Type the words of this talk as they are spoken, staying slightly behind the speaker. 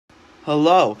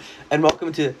Hello, and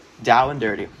welcome to Dow and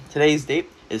Dirty. Today's date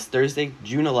is Thursday,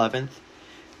 June 11th,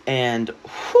 and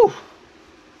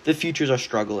the futures are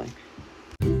struggling.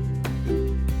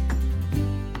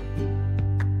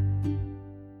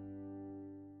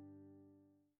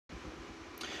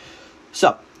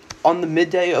 So, on the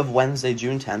midday of Wednesday,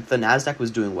 June 10th, the Nasdaq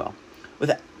was doing well,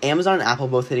 with Amazon and Apple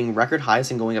both hitting record highs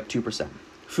and going up 2%.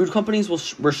 Food companies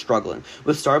were struggling,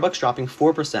 with Starbucks dropping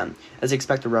 4% as they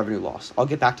expect a revenue loss. I'll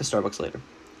get back to Starbucks later.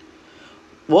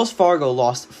 Wells Fargo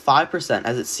lost 5%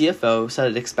 as its CFO said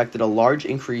it expected a large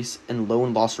increase in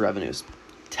loan loss revenues.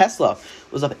 Tesla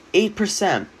was up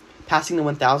 8%, passing the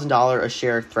 $1,000 a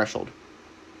share threshold.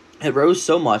 It rose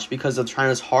so much because of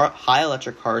China's high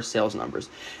electric car sales numbers,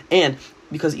 and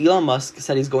because Elon Musk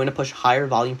said he's going to push higher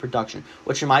volume production,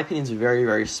 which in my opinion is very,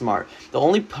 very smart. The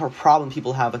only problem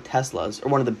people have with Teslas, or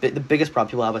one of the biggest problem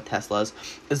people have with Teslas,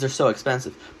 is they're so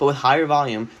expensive. But with higher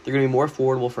volume, they're going to be more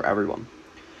affordable for everyone.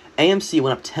 AMC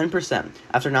went up 10%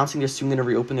 after announcing they're soon going to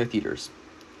reopen their theaters.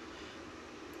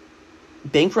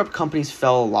 Bankrupt companies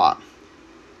fell a lot.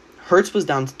 Hertz was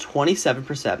down to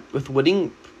 27%, with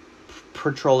Whiting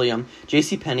Petroleum,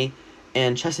 JCPenney,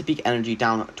 and Chesapeake Energy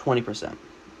down 20%.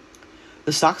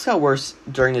 The stocks got worse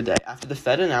during the day after the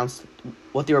Fed announced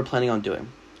what they were planning on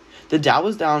doing. The Dow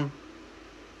was down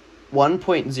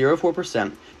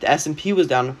 1.04%, the S&P was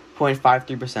down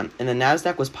 0.53%, and the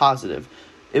Nasdaq was positive.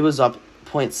 It was up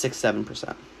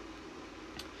 0.67%.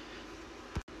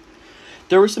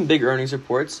 There were some big earnings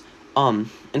reports.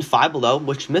 And Five Below,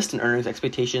 which missed an earnings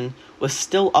expectation, was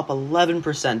still up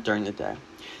 11% during the day.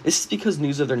 This is because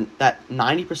news of that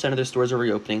 90% of their stores are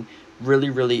reopening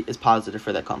really is positive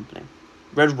for that company.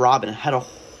 Red Robin had a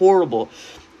horrible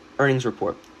earnings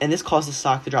report, and this caused the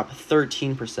stock to drop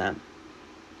 13%.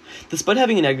 Despite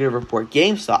having a negative report,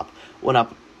 GameStop went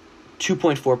up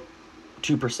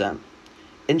 2.42%,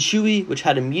 and Chewy, which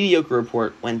had a mediocre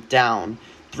report, went down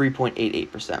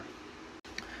 3.88%.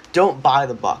 Don't buy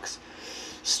the Bucks.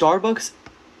 Starbucks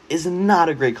is not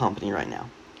a great company right now.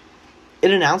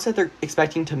 It announced that they're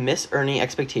expecting to miss earning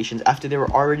expectations after they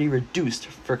were already reduced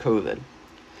for COVID.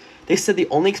 They said they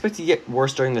only expect to get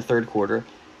worse during the third quarter,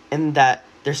 and that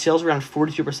their sales were around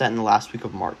 42% in the last week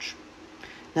of March.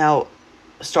 Now,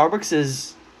 Starbucks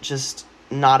is just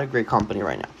not a great company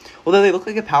right now. Although they look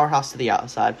like a powerhouse to the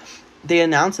outside, they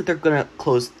announced that they're going to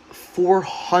close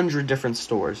 400 different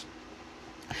stores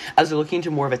as they're looking into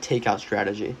more of a takeout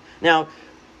strategy. Now,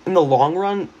 in the long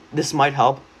run, this might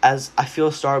help, as I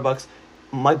feel Starbucks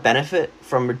might benefit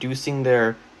from reducing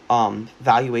their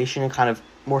valuation and kind of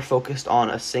more focused on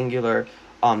a singular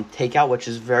takeout, which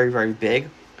is very big.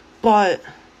 But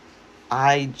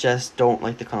I just don't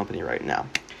like the company right now.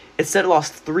 It said it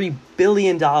lost $3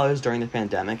 billion during the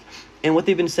pandemic, and what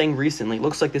they've been saying recently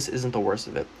looks like this isn't the worst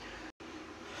of it.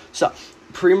 So,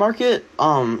 pre-market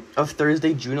of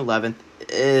Thursday, June 11th,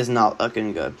 is not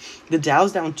looking good. The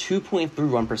Dow's down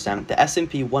 2.31%, the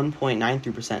S&P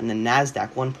 1.93%, and the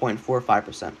Nasdaq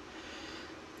 1.45%.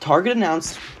 Target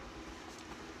announced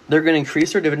they're going to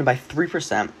increase their dividend by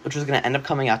 3%, which is going to end up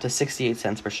coming out to 68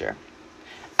 cents per share.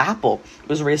 Apple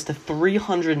was raised to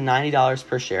 $390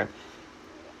 per share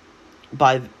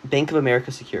by Bank of America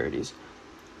Securities.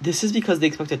 This is because they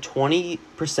expect a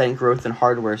 20% growth in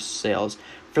hardware sales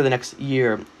for the next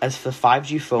year, as the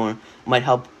 5G phone might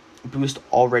help boost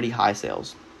already high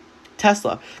sales.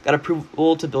 Tesla got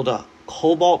approval to build a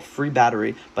cobalt-free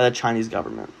battery by the Chinese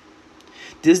government.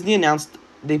 Disney announced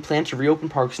they plan to reopen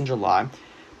parks in July,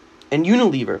 and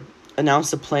Unilever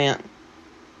announced a plan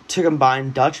to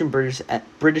combine Dutch and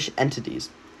British entities.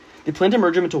 They plan to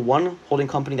merge them into one holding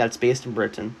company that's based in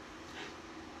Britain.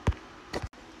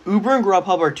 Uber and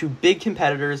Grubhub are two big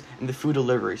competitors in the food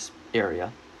delivery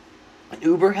area.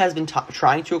 Uber has been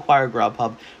trying to acquire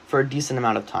Grubhub for a decent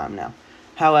amount of time now.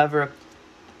 However,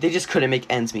 they just couldn't make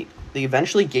ends meet. They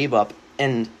eventually gave up,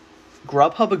 and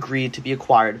Grubhub agreed to be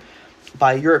acquired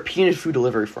by a European food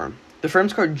delivery firm. The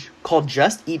firm's called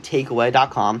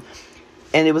JustEatTakeaway.com,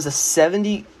 and it was a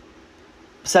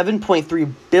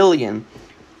 $7.3 billion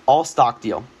all-stock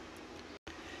deal.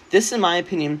 This, in my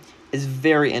opinion, is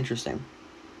very interesting.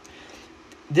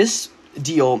 This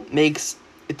deal makes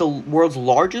it the world's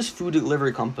largest food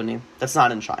delivery company that's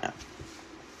not in China.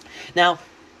 Now,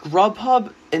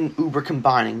 Grubhub and Uber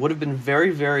combining would have been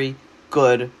very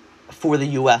good for the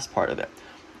U.S. part of it.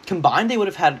 Combined, they would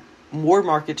have had more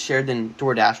market share than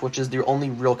DoorDash, which is their only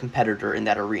real competitor in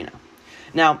that arena.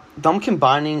 Now, them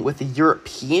combining with a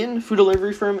European food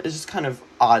delivery firm is just kind of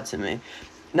odd to me.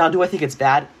 Now, do I think it's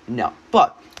bad? No.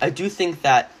 But I do think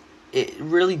that it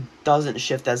really doesn't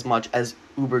shift as much as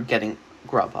Uber getting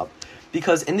Grubhub.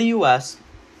 Because in the U.S.,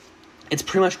 it's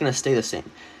pretty much going to stay the same.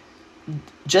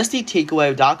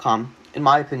 JustEatTakeaway.com, in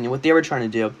my opinion, what they were trying to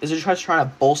do is they're trying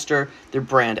to bolster their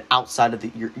brand outside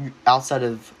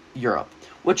of Europe,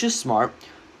 which is smart.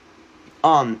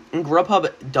 And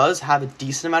Grubhub does have a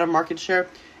decent amount of market share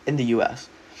in the U.S.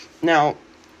 Now,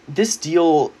 this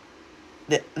deal,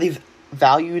 they've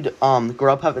valued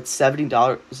Grubhub at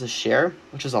 $70 a share,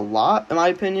 which is a lot in my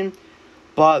opinion.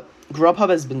 But Grubhub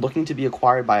has been looking to be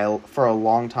acquired for a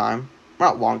long time.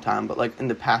 Not long time, but like in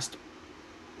the past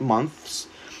months.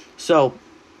 So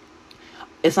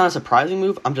it's not a surprising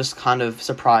move. I'm just kind of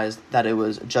surprised that it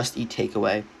was Just Eat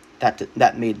Takeaway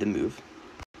that made the move.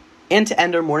 And to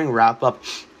end our morning wrap up,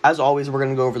 as always, we're going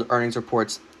to go over the earnings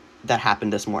reports that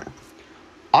happened this morning.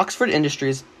 Oxford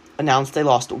Industries announced they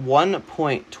lost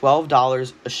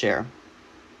 $1.12 a share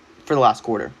for the last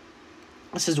quarter.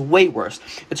 This is way worse.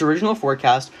 Its original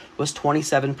forecast was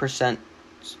 27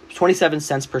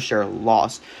 cents per share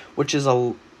loss, which is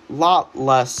a lot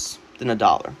less than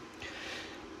 $1.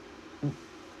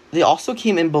 They also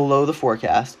came in below the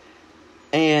forecast,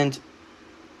 and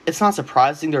it's not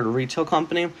surprising. They're a retail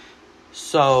company,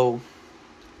 so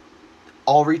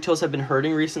all retails have been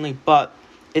hurting recently, but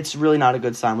it's really not a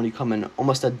good sign when you come in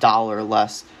almost $1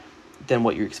 less than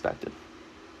what you expected.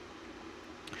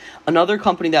 Another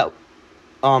company that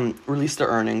released their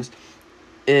earnings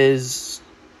is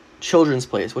Children's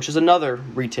Place, which is another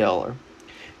retailer.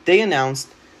 They announced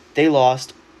they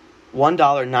lost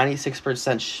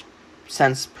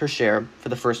 $1.96 per share for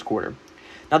the first quarter.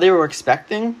 Now, they were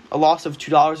expecting a loss of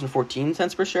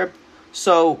 $2.14 per share,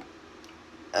 so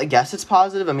I guess it's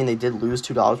positive. I mean, they did lose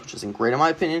 $2, which isn't great in my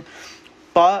opinion,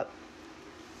 but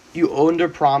you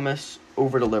under-promise,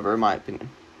 over-deliver in my opinion.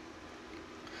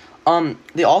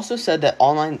 They also said that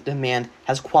online demand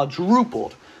has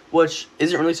quadrupled, which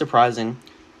isn't really surprising,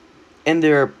 and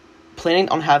they're planning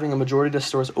on having a majority of the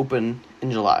stores open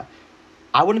in July.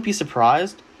 I wouldn't be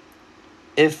surprised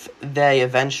if they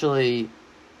eventually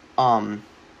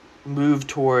move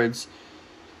towards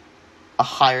a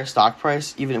higher stock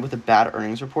price, even with a bad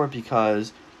earnings report,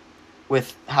 because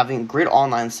with having great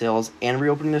online sales and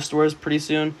reopening the stores pretty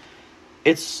soon,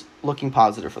 it's looking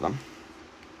positive for them.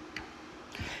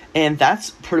 And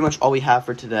that's pretty much all we have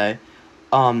for today.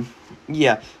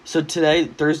 So today,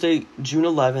 Thursday, June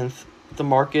 11th, the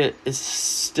market is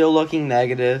still looking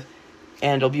negative,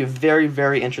 and it'll be a very,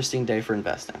 very interesting day for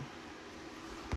investing.